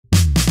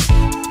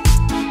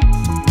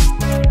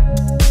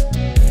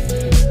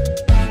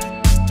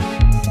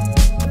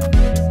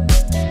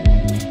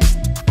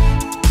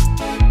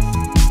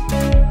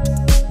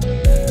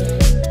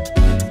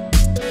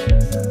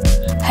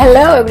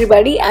Hello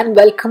everybody and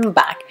welcome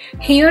back.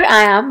 Here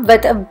I am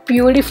with a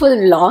beautiful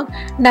vlog.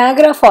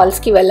 Niagara Falls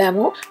ki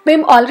vellamu.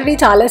 Mem already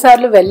chaala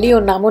sarlu velli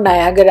unnamu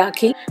Niagara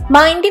ki.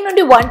 Ma inti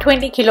nundi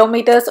 120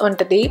 kilometers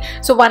untadi.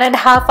 So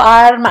 1.5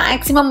 hour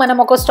maximum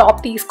manam oka stop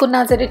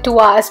teeskunna sare 2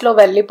 hours lo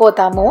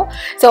vellipotamu.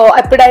 So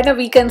eppudaina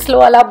weekends lo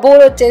ala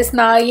bore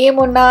vachesna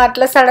emunna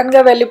atla sudden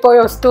ga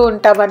vellipoyi vastu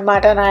untam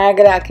annamata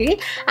Niagara ki.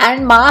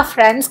 And ma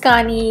friends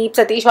kaani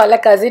Satish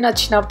walla cousin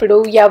vachinappudu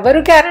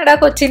evaru Canada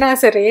ki vachina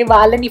sare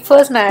వాళ్ళని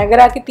first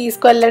నయాగరాకి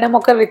తీసుకెళ్ళడం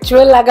ఒక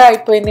ritual లాగా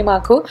అయిపోయింది.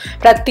 మాకు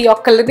ప్రతి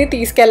ఒక్కళ్ళని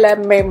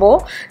తీసుకెళ్ళాము మేము.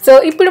 So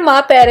ఇప్పుడు మా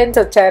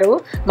పేరెంట్స్ వచ్చారు.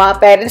 మా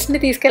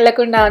పేరెంట్స్ని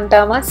తీసుకెళ్లకుండా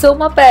ఉంటామా? సో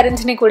మా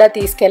పేరెంట్స్ని కూడా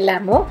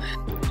తీసుకెళ్ళాము.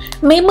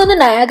 మేము ముందు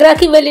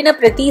నయాగరాకి వెళ్ళిన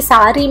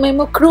ప్రతిసారి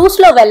మేము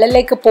క్రూజ్లో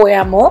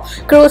వెళ్ళలేకపోయాము.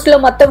 క్రూజ్లో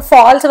మొత్తం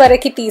ఫాల్స్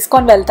వరకు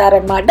తీసుకొని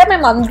వెళ్తారనమాట.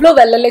 మేము అందులో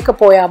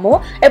వెళ్ళలేకపోయాము.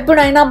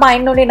 ఎప్పుడైనా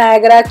మైండ్ నుండి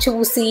నయాగరా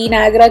చూసి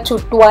నయాగరా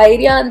చుట్టూ ఆ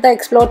ఏరియా అంతా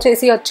ఎక్స్ప్లోర్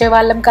చేసి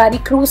వచ్చేవాళ్ళం, కానీ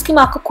క్రూజ్కి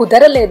మాకు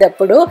కుదరలేదు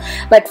ఎప్పుడు.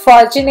 బట్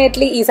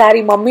ఫార్చునేట్లీ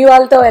ఈసారి మమ్మీ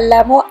వాళ్ళతో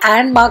వెళ్ళాము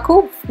అండ్ మాకు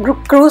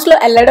క్రూజ్లో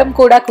వెళ్ళడం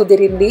కూడా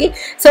కుదిరింది.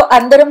 సో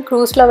అందరం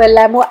క్రూజ్లో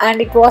వెళ్ళాము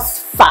and it was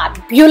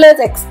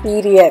fabulous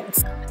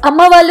experience.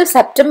 అమ్మ వాళ్ళు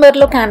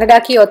సెప్టెంబర్లో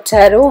కెనడాకి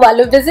వచ్చారు.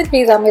 వాళ్ళు విజిట్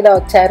వీసా మీద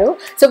వచ్చారు.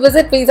 సో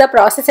విజిట్ వీసా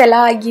ప్రాసెస్ ఎలా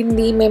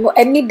అయ్యింది, మేము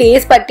ఎన్ని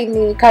డేస్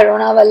పట్టింది,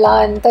 కరోనా వల్ల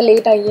ఎంత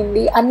లేట్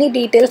అయ్యింది, అన్ని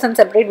డీటెయిల్స్ అండ్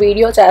సెపరేట్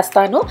వీడియో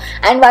చేస్తాను.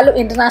 అండ్ వాళ్ళు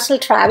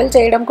ఇంటర్నేషనల్ ట్రావెల్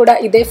చేయడం కూడా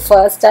ఇదే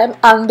ఫస్ట్ టైం.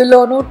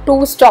 అందులోనూ 2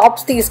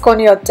 స్టాప్స్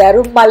తీసుకొని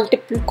వచ్చారు,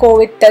 మల్టిపుల్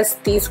కోవిడ్ టెస్ట్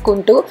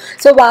తీసుకుంటూ.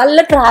 సో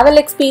వాళ్ళ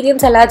ట్రావెల్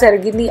ఎక్స్పీరియన్స్ ఎలా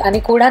జరిగింది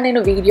అని కూడా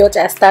నేను వీడియో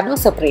చేస్తాను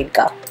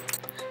సెపరేట్గా.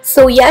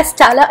 సో ఎస్,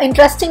 చాలా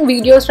ఇంట్రెస్టింగ్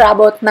వీడియోస్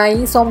రాబోతున్నాయి.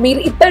 సో మీరు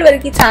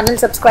ఇప్పటివరకు ఛానల్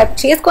సబ్స్క్రైబ్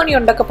చేసుకొని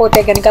ఉండకపోతే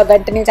కనుక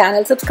వెంటనే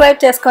ఛానల్ సబ్స్క్రైబ్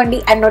చేసుకోండి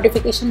అండ్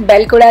నోటిఫికేషన్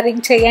బెల్ కూడా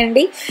రింగ్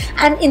చేయండి.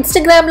 అండ్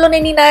ఇన్స్టాగ్రామ్లో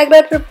నేను ఈ Niagara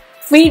trip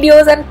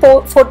videos and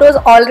photos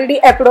already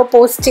ఎప్పుడో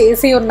పోస్ట్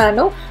చేసి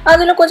ఉన్నాను.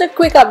 అందులో కొంచెం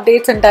క్విక్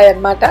అప్డేట్స్ ఉంటాయి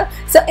అన్నమాట.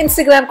 సో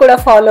ఇన్స్టాగ్రామ్ కూడా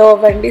ఫాలో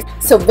అవ్వండి.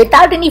 So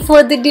without any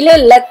further delay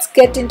let's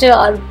get into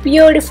our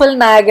beautiful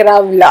Niagara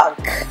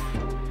vlog.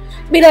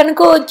 మీరు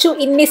అనుకోవచ్చు,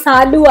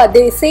 ఇన్నిసార్లు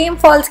అదే సేమ్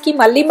ఫాల్స్కి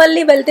మళ్ళీ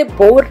మళ్ళీ వెళ్తే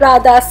బోర్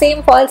రాదా, సేమ్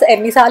ఫాల్స్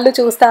ఎన్నిసార్లు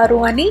చూస్తారు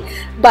అని.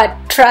 But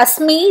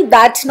trust me,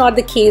 that's not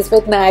the case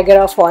with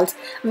Niagara falls.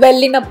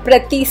 వెళ్ళిన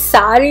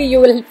ప్రతిసారి you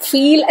will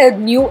feel a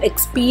new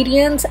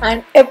experience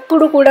and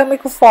ఎప్పుడు కూడా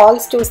మీకు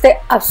ఫాల్స్ చూస్తే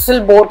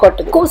అస్సలు బోర్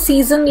కొట్టదు. ఒక్కో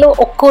సీజన్లో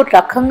ఒక్కో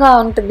రకంగా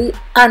ఉంటుంది,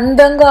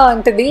 అందంగా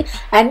ఉంటుంది.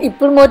 అండ్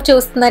ఇప్పుడు మీరు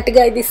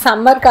చూస్తున్నట్టుగా ఇది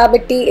సమ్మర్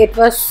కాబట్టి it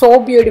was so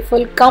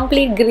beautiful.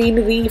 Complete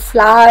greenery,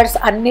 flowers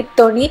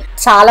అన్నిటితోని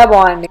చాలా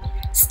బాగుంది.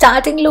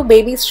 స్టార్టింగ్లో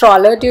బేబీ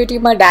స్ట్రాలర్ డ్యూటీ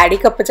మా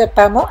డాడీకి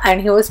అప్పచెప్పాము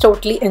and he was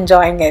totally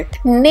enjoying it.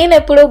 నేను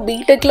ఎప్పుడో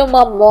బీటెక్లో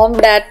మా మామ్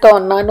డాడ్తో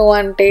ఉన్నాను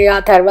అంటే, ఆ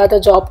తర్వాత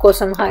జాబ్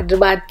కోసం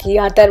హైదరాబాద్కి,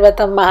 ఆ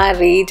తర్వాత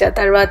మ్యారేజ్, ఆ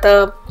తర్వాత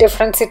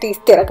డిఫరెంట్ సిటీస్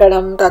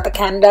తిరగడం, తర్వాత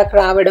కెనడాకి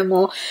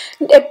రావడము,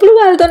 ఎప్పుడు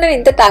వాళ్ళతో నేను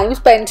ఇంత టైం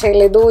స్పెండ్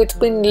చేయలేదు. It's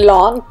been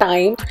long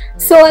time.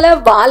 So అలా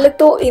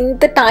వాళ్ళతో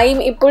ఇంత టైం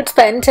ఇప్పుడు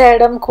స్పెండ్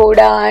చేయడం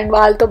కూడా అండ్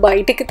వాళ్ళతో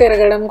బయటికి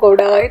తిరగడం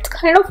కూడా it's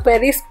kind of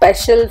very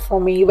special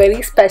for me,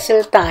 very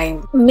special time.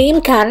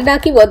 మేము కెనడా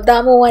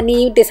వద్దాము అని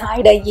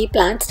డిసైడ్ అయ్యి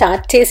ప్లాన్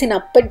స్టార్ట్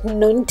చేసినప్పటి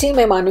నుంచి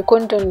మేము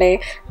అనుకుంటుండే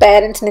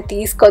పేరెంట్స్ని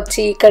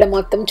తీసుకొచ్చి ఇక్కడ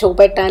మొత్తం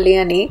చూపెట్టాలి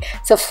అని.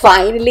 So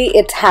finally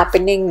it's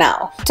happening now.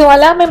 So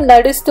అలా మేము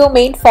నడుస్తూ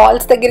మెయిన్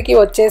ఫాల్స్ దగ్గరికి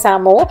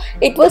వచ్చేసాము.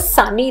 ఇట్ వాజ్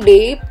సన్నీ డే,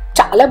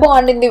 చాలా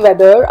బాగుండింది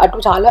వెదర్.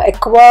 అటు చాలా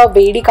ఎక్కువ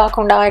వేడి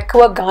కాకుండా,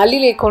 ఎక్కువ గాలి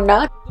లేకుండా.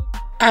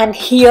 And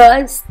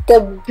here's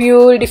the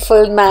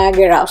beautiful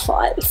Niagara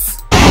falls.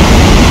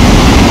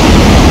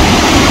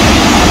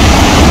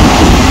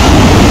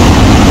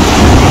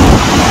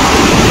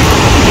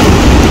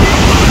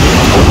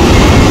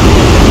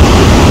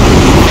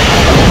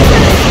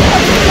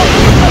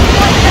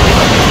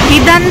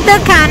 ఇదంతా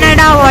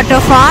కెనడా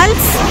వాటర్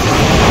ఫాల్స్.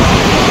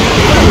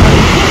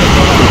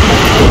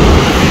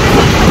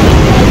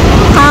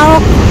 ఆ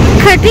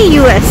ఒక్కటి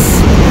యుఎస్.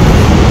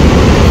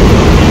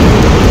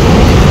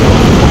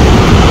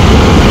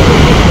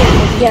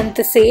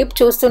 ఎంతసేపు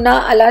చూస్తున్నా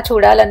అలా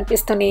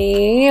చూడాలనిపిస్తూనే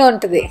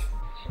ఉంటుంది.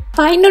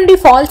 పై నుండి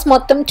ఫాల్స్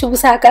మొత్తం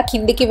చూసాక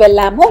కిందికి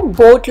వెళ్ళాము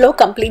బోట్లో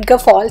కంప్లీట్గా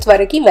ఫాల్స్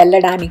వరకు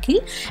వెళ్ళడానికి.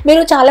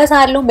 మీరు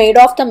చాలాసార్లు మేడ్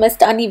ఆఫ్ ద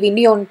మిస్ట్ అని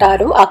విని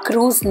ఉంటారు. ఆ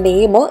క్రూజ్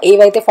నేమ్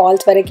ఏవైతే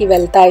ఫాల్స్ వరకు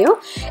వెళ్తాయో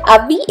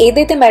అవి,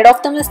 ఏదైతే మేడ్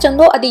ఆఫ్ ద మిస్ట్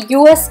ఉందో అది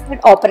యుఎస్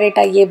ఆపరేట్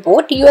అయ్యే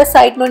బోట్. యుఎస్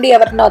సైడ్ నుండి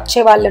ఎవరైనా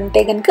వచ్చే వాళ్ళు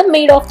ఉంటే కనుక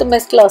మేడ్ ఆఫ్ ద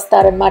మిస్ట్లో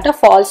వస్తారనమాట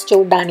ఫాల్స్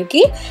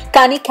చూడడానికి.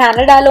 కానీ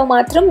కెనడాలో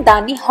మాత్రం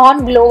దాన్ని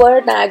హార్న్ బ్లోవర్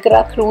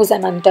నయాగరా క్రూజ్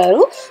అని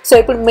అంటారు. సో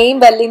ఇప్పుడు మేము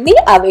వెళ్ళింది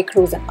అవే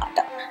క్రూజ్ అనమాట.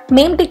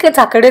 మేము టికెట్స్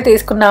అక్కడే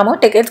తీసుకున్నాము.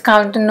 టికెట్స్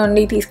కౌంటర్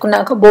నుండి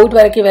తీసుకున్నాక బోట్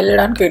వరకు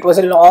వెళ్ళడానికి it was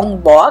a long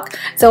walk.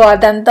 So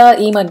అదంతా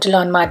ఈ మధ్యలో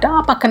అనమాట.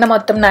 ఆ పక్కన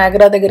మొత్తం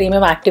నయాగరా దగ్గర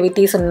ఏమేమి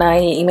యాక్టివిటీస్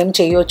ఉన్నాయి, ఏమేమి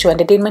చేయొచ్చు,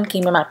 ఎంటర్టైన్మెంట్కి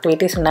ఏమేమి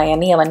యాక్టివిటీస్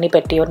ఉన్నాయని అవన్నీ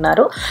పెట్టి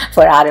ఉన్నారు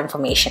ఫర్ ఆర్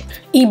ఇన్ఫర్మేషన్.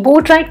 ఈ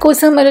బోట్ రైడ్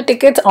కోసం మీరు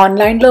టికెట్స్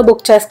ఆన్లైన్లో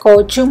బుక్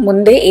చేసుకోవచ్చు.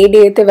 ముందే ఏ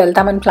డే అయితే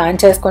వెళ్తామని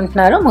ప్లాన్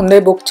చేసుకుంటున్నారో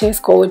ముందే బుక్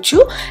చేసుకోవచ్చు.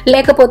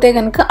 లేకపోతే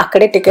కనుక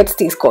అక్కడే టికెట్స్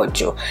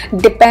తీసుకోవచ్చు.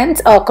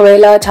 డిపెండ్స్.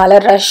 ఒకవేళ చాలా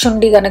రష్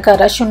ఉండి కనుక,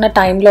 రష్ ఉన్న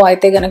టైంలో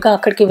అయితే కనుక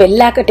అక్కడికి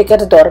వెళ్ళాక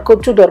టికెట్స్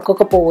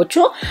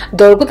దొరకకపోవచ్చు,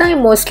 దొరుకుతాయి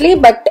మోస్ట్లీ,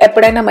 బట్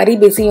ఎప్పుడైనా మరీ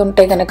బిజీ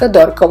ఉంటే కనుక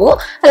దొరకవు.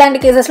 అలాంటి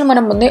కేసెస్లో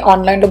మనం ముందే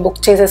ఆన్లైన్లో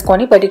బుక్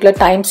చేసేసుకొని పర్టికులర్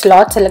టైం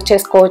స్లాట్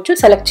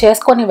సెలెక్ట్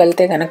చేసుకొని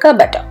వెళ్తే కనుక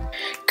బెటర్.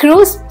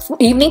 క్రూజ్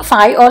ఈవినింగ్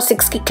 5 or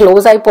 6కి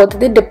క్లోజ్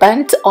అయిపోతుంది,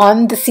 depends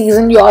on the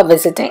season you are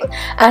visiting.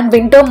 And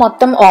winter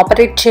మొత్తం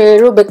ఆపరేట్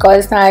చేయరు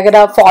బికాస్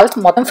నయాగరా ఫాల్స్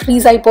మొత్తం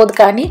ఫ్రీజ్ అయిపోదు,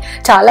 కానీ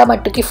చాలా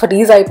మట్టుకి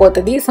ఫ్రీజ్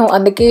అయిపోతుంది. సో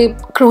అందుకే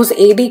క్రూజ్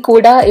ఏది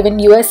కూడా ఈవెన్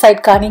యూఎస్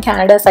సైడ్ కానీ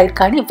కెనడా సైడ్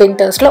కానీ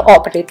వింటర్స్లో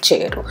ఆపరేట్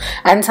చేయరు.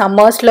 అండ్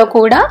సమ్మర్స్లో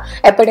కూడా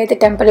ఎప్పుడైతే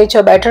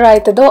టెంపరేచర్ బెటర్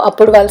అవుతుందో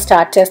అప్పుడు వాళ్ళు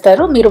స్టార్ట్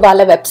చేస్తారు. మీరు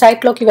వాళ్ళ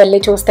వెబ్సైట్లోకి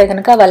వెళ్ళి చూస్తే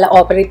కనుక వాళ్ళ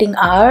ఆపరేటింగ్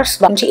అవర్స్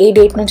నుంచి ఏ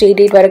డేట్ నుంచి ఏ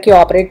డేట్ వరకు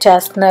ఆపరేట్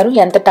చేస్తున్నారు,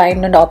 ఎంత టైం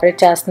నుండి ఆపరేట్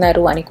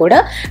చేస్తున్నారు అని కూడా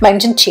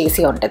మెన్షన్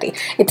చేసి ఉంటుంది.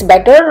 ఇట్స్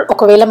బెటర్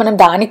ఒకవేళ మనం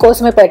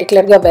దానికోసమే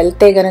పర్టికులర్గా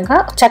వెళ్తే కనుక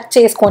చెక్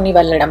చేసుకొని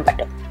వెళ్ళడం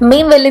బెటర్.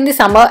 మేము వెళ్ళింది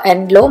సమ్మర్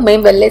ఎండ్లో,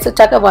 మేము వెళ్ళేసి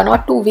వచ్చాక 1 or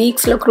 2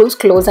 వీక్స్లో క్రూజ్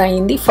క్లోజ్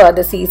అయ్యింది for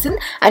the season.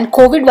 And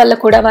Covid వల్ల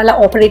కూడా వాళ్ళ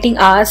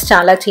ఆపరేటింగ్ అవర్స్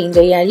చాలా చేంజ్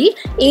అయ్యాయి.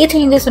 ఏ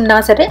చేంజెస్ ఉన్నా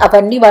సరే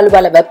అవన్నీ వాళ్ళు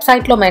వాళ్ళ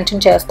వెబ్సైట్లో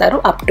మెన్షన్ చేస్తారు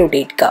అప్ టు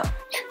డేట్గా.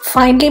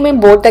 ఫైనలీ మేము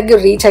బోట్ దగ్గర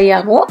రీచ్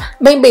అయ్యాము.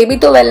 మేము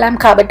బేబీతో వెళ్ళాం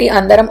కాబట్టి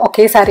అందరం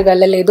ఒకేసారి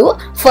వెళ్ళలేదు.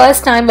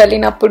 ఫస్ట్ టైం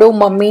వెళ్ళినప్పుడు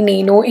మమ్మీ,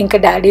 నేను ఇంకా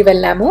డాడీ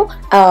వెళ్ళాము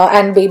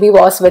and baby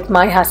was with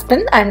my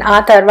husband. And ఆ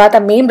తర్వాత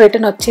మేము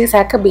రిటర్న్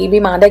వచ్చేసాక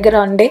బేబీ మా దగ్గర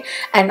ఉండే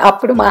అండ్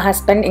అప్పుడు మా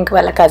హస్బెండ్ ఇంకా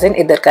వాళ్ళ కజిన్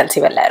ఇద్దరు కలిసి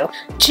వెళ్ళారు.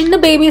 చిన్న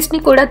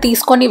బేబీస్ని కూడా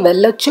తీసుకొని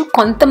వెళ్ళొచ్చు,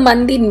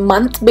 కొంతమంది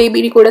మంత్స్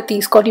బేబీని కూడా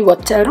తీసుకొని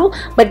వచ్చారు,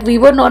 but we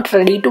were not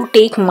ready to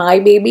take my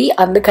baby,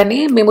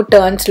 అందుకని మేము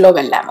టర్న్స్లో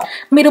వెళ్ళాము.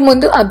 మీరు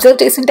ముందు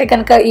అబ్జర్వ్ చేస్తుంటే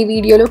కనుక ఈ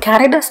వీడియోలో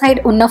కెనడా సైడ్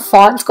ఉన్న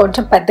ఫాల్స్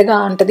కొంచెం పెద్దగా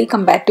ఉంటుంది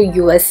compare to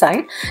US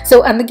side. So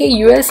అందుకే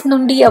యుఎస్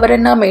నుండి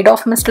ఎవరైనా మేడ్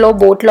ఆఫ్ మిస్ట్లో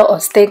బోట్లో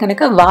వస్తే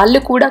కనుక వాళ్ళు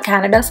కూడా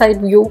కెనడా సైడ్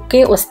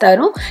వ్యూకే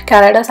వస్తారు,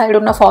 కెనడా సైడ్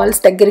ఉన్న ఫాల్స్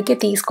దగ్గరికి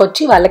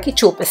తీసుకొచ్చి వాళ్ళకి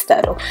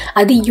చూపిస్తారు.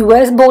 అది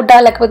యుఎస్ బోటా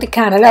లేకపోతే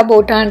కెనడా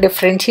బోటా అని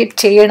డిఫరెన్షియేట్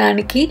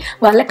చేయడానికి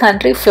వాళ్ళ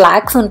కంట్రీ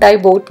ఫ్లాగ్స్ ఉంటాయి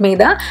బోట్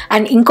మీద.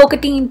 అండ్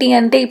ఇంకొకటి ఏంటి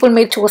అంటే ఇప్పుడు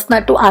మీరు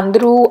చూస్తున్నట్టు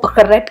అందరూ ఒక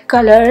రెడ్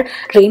కలర్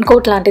రెయిన్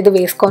కోట్ లాంటిది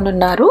వేసుకొని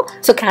ఉన్నారు.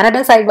 సో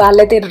కెనడా సైడ్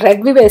వాళ్ళైతే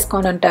రెడ్వి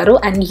వేసుకొని ఉంటారు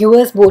అండ్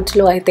యుఎస్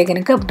బోట్స్లో అయితే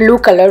కనుక బ్లూ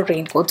కలర్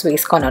రెయిన్ కోట్స్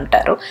వేసుకొని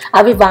ఉంటారు.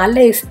 అవి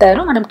వాళ్ళే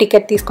ఇస్తారు మనం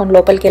టికెట్ తీసుకొని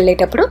లోపలికి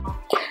వెళ్ళేటప్పుడు.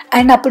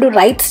 అండ్ అప్పుడు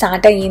రైడ్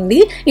స్టార్ట్ అయ్యింది.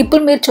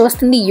 ఇప్పుడు మీరు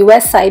చూస్తుంది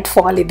యుఎస్ సైడ్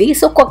ఫాల్ ఇది.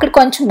 సో అక్కడ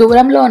కొంచెం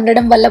దూరంలో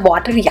ఉండడం వల్ల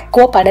వాటర్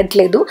ఎక్కువ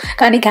పడట్లేదు,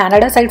 కానీ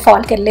కెనడా సైడ్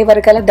ఫాల్కి వెళ్ళే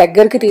వరకల్లా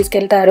దగ్గరికి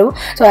తీసుకెళ్తారు.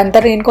 సో అంత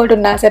రెయిన్ కోట్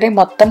ఉన్నా సరే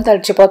మొత్తం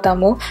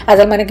తడిచిపోతాము.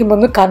 అసలు మనకి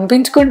ముందు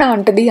కనిపించకుండా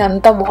ఉంటుంది,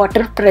 అంత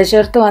వాటర్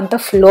ప్రెషర్తో అంత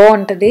ఫ్లో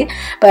ఉంటుంది.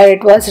 But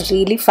it was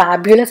really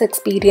fabulous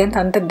experience.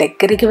 అంత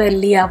దగ్గరికి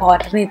వెళ్ళి ఆ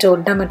వాటర్ని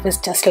చూడడం it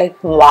was just like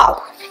wow.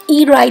 ఈ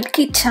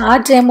రైడ్కి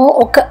ఛార్జ్ ఏమో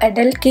ఒక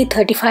అడల్ట్కి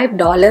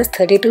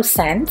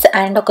 $35.32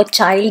 అండ్ ఒక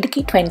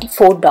చైల్డ్కి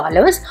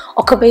 $24.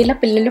 ఒకవేళ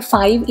పిల్లలు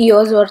 5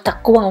 years or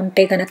తక్కువ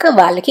ఉంటే కనుక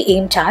వాళ్ళకి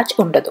ఏం ఛార్జ్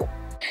ఉండదు.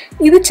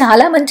 ఇది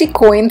చాలా మంచి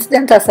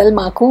కోయిన్సిడెన్స్. అసలు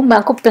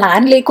మాకు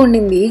ప్లాన్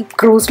లేకుండింది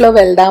క్రూజ్లో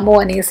వెళ్దాము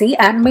అనేసి.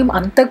 అండ్ మేము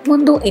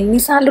అంతకుముందు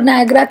ఎన్నిసార్లు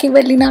నయాగరాకి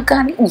వెళ్ళినా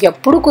కానీ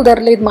ఎప్పుడు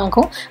కుదరలేదు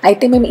మాకు.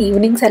 అయితే మేము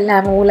ఈవినింగ్స్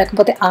వెళ్ళాము,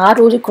 లేకపోతే ఆ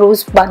రోజు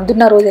క్రూజ్ బంద్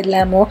ఉన్న రోజు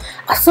వెళ్ళాము,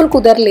 అస్సలు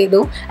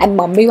కుదరలేదు. అండ్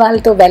మమ్మీ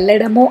వాళ్ళతో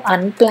వెళ్ళడము,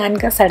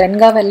 అన్ప్లాన్గా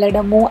సడన్గా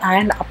వెళ్ళడము,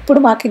 అండ్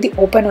అప్పుడు మాకు ఇది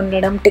ఓపెన్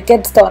ఉండడం,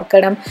 టికెట్స్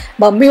దొరకడం,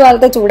 మమ్మీ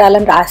వాళ్ళతో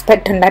చూడాలని రాసి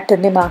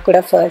పెట్టున్నట్టుంది మాకు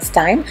కూడా first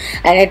time.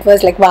 And it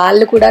was like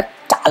వాళ్ళు కూడా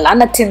చాలా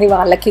నచ్చింది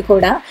వాళ్ళకి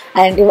కూడా.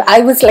 And I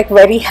was like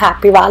very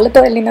happy. వాళ్ళతో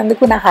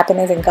వెళ్ళినందుకు నా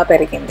హ్యాపీనెస్ ఇంకా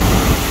పెరిగింది.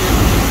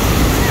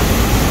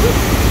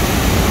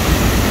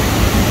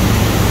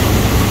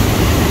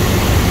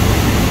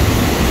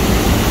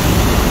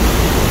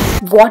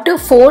 వాటర్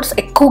ఫోర్స్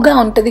ఎక్కువగా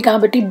ఉంటుంది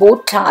కాబట్టి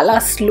బోట్ చాలా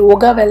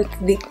స్లోగా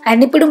వెళ్తుంది.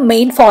 అండ్ ఇప్పుడు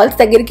మెయిన్ ఫాల్స్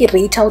దగ్గరికి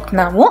రీచ్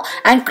అవుతున్నాము.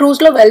 అండ్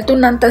క్రూజ్లో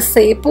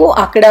వెళ్తున్నంతసేపు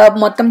అక్కడ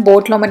మొత్తం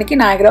బోట్లో మనకి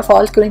నయాగరా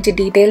ఫాల్స్ గురించి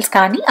డీటెయిల్స్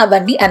కానీ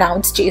అవన్నీ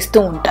అనౌన్స్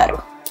చేస్తూ ఉంటారు.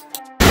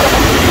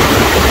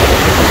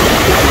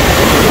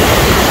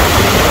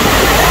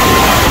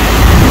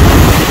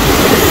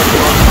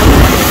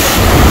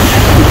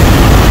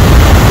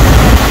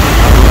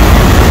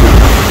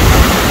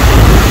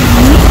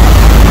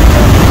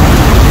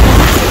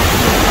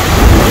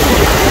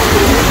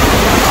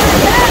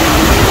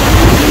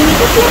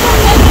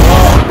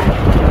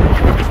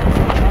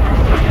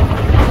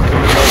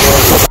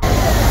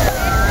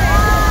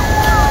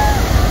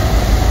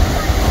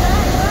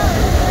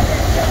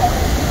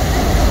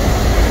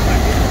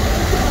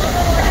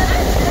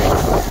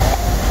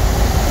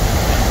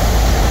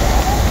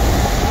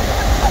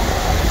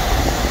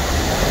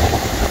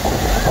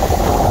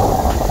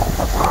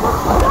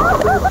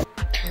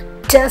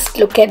 జస్ట్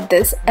లుక్ ఎట్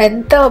దిస్,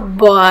 ఎంత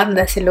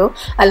బాగుంది అసలు.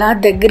 అలా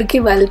దగ్గరికి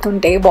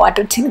వెళ్తుంటే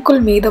వాటర్ చినుకుల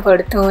మీద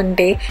పడుతూ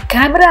ఉంటే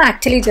కెమెరా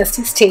యాక్చువల్లీ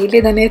జస్టిస్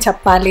చేయలేదనే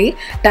చెప్పాలి.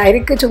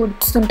 డైరెక్ట్గా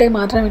చూస్తుంటే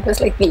మాత్రం it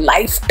was like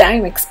life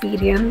time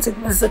experience. It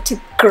was such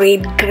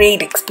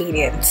great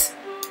experience.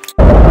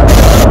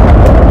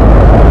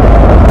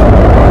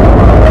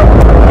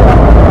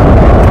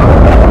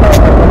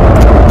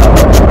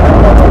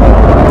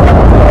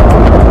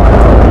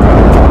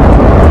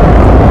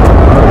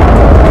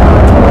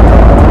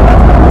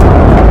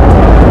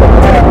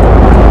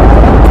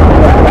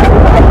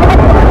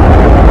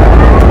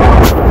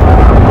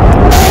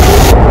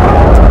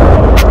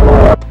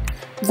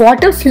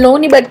 Water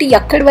ఫ్లోని బట్టి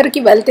ఎక్కడి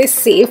వరకు వెళ్తే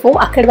సేఫ్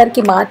అక్కడి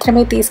వరకు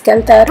మాత్రమే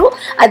తీసుకెళ్తారు.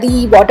 అది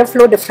వాటర్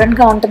ఫ్లో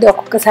డిఫరెంట్గా ఉంటుంది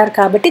ఒక్కొక్కసారి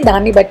కాబట్టి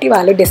దాన్ని బట్టి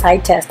వాళ్ళు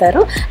డిసైడ్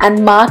చేస్తారు.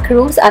 అండ్ మా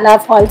క్రూజ్ అలా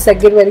ఫాల్స్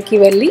దగ్గర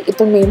వరకు వెళ్ళి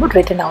ఇప్పుడు మేము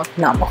రిటర్న్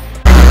అవుతున్నాము.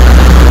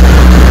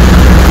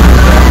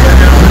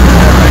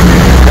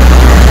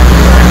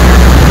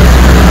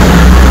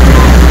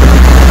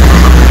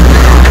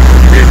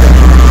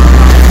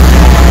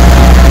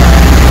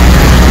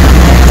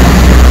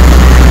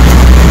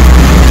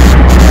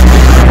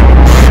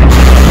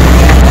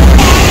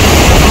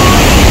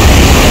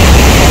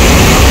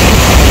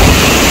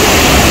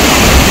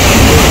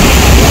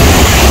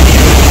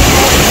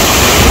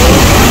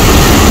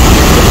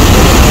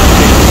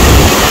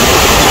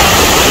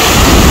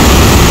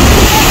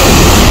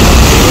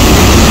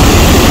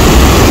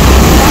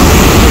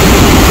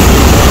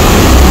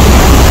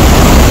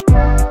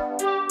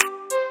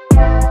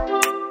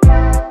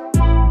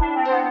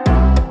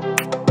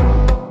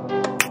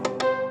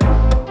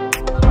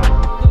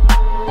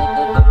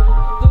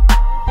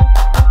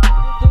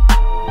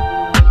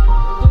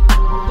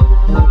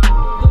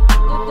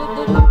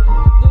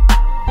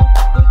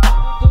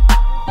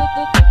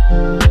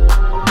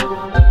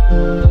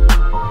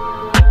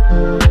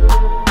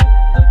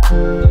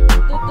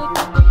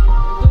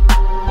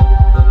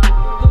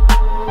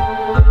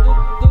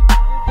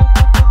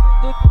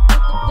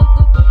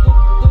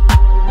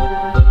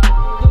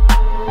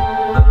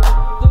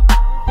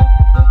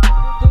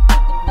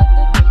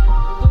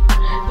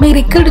 మీరు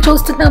ఇక్కడ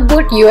చూస్తున్న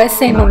బోట్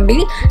యుఎస్ఏ నుండి.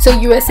 సో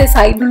యుఎస్ఏ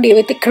సైడ్ నుండి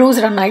ఏవైతే క్రూజ్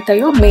రన్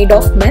అవుతాయో మేడ్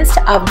ఆఫ్ మిస్ట్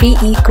అవి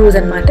ఈ క్రూజ్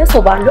అనమాట. సో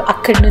వాళ్ళు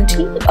అక్కడి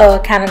నుంచి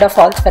కెనడా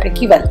ఫాల్స్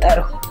వరకు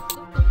వెళ్తారు.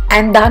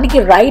 అండ్ దానికి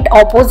రైట్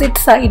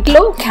ఆపోజిట్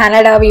సైడ్లో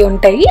కెనడావి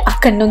ఉంటాయి.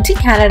 అక్కడి నుంచి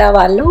కెనడా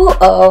వాళ్ళు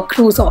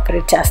క్రూజ్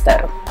ఆపరేట్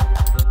చేస్తారు.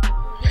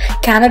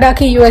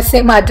 కెనడాకి యుఎస్ఏ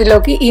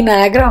మధ్యలోకి ఈ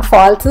నయాగరా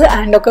ఫాల్స్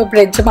అండ్ ఒక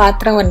బ్రిడ్జ్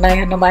మాత్రం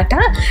ఉన్నాయన్నమాట.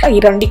 ఈ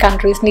రెండు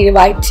కంట్రీస్ని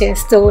డివైడ్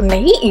చేస్తూ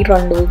ఉన్నాయి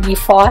ఈ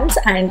ఫాల్స్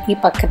అండ్ ఈ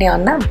పక్కనే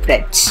ఉన్న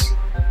బ్రిడ్జ్.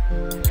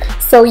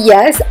 సో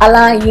ఎస్,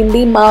 అలా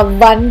అయ్యింది మా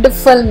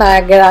వండర్ఫుల్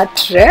నయాగరా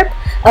ట్రిప్.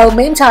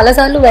 మేము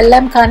చాలాసార్లు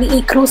వెళ్ళాం కానీ ఈ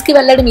క్రూజ్కి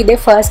వెళ్ళడం ఇదే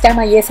ఫస్ట్ టైం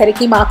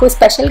అయ్యేసరికి మాకు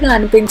స్పెషల్గా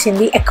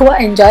అనిపించింది. ఎక్కువ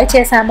ఎంజాయ్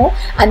చేశాము.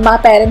 అండ్ మా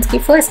పేరెంట్స్కి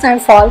ఫస్ట్ టైం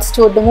ఫాల్స్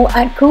చూడడము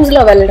అండ్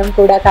క్రూజ్లో వెళ్ళడం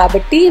కూడా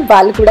కాబట్టి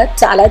వాళ్ళు కూడా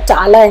చాలా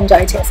చాలా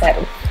ఎంజాయ్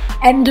చేశారు.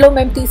 ఎండ్లో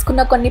మేము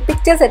తీసుకున్న కొన్ని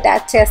పిక్చర్స్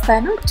అటాచ్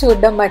చేస్తాను,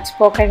 చూడడం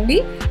మర్చిపోకండి.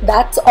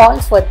 That's all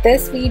for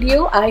this video.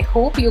 I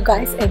hope you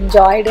guys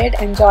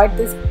enjoyed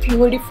this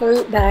beautiful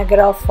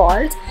Niagara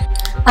Falls.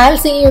 I'll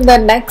see you in the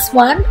next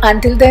one.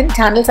 Until then,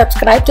 channel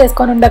subscribe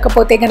చేసుకొని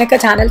ఉండకపోతే గనక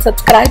ఛానల్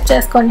సబ్స్క్రైబ్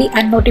చేసుకోండి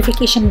అండ్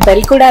నోటిఫికేషన్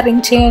బెల్ కూడా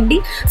ring చేయండి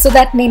so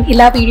that నేను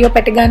ఇలా video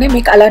పెట్టగానే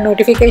మీకు అలా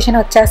నోటిఫికేషన్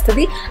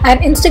వచ్చేస్తుంది.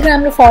 అండ్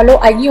ఇన్స్టాగ్రామ్లో ఫాలో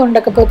అయ్యి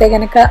ఉండకపోతే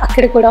గనక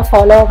అక్కడ కూడా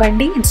ఫాలో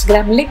అవ్వండి.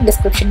 ఇన్స్టాగ్రామ్ లింక్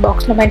డిస్క్రిప్షన్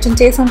బాక్స్లో మెన్షన్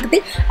చేసి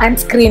ఉంటుంది అండ్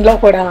స్క్రీన్లో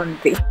కూడా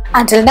ఉంది.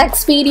 Until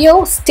next video,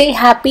 stay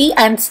happy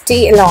and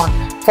stay alone.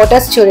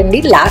 Photos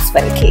చూడండి లాస్ట్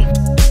వరకు.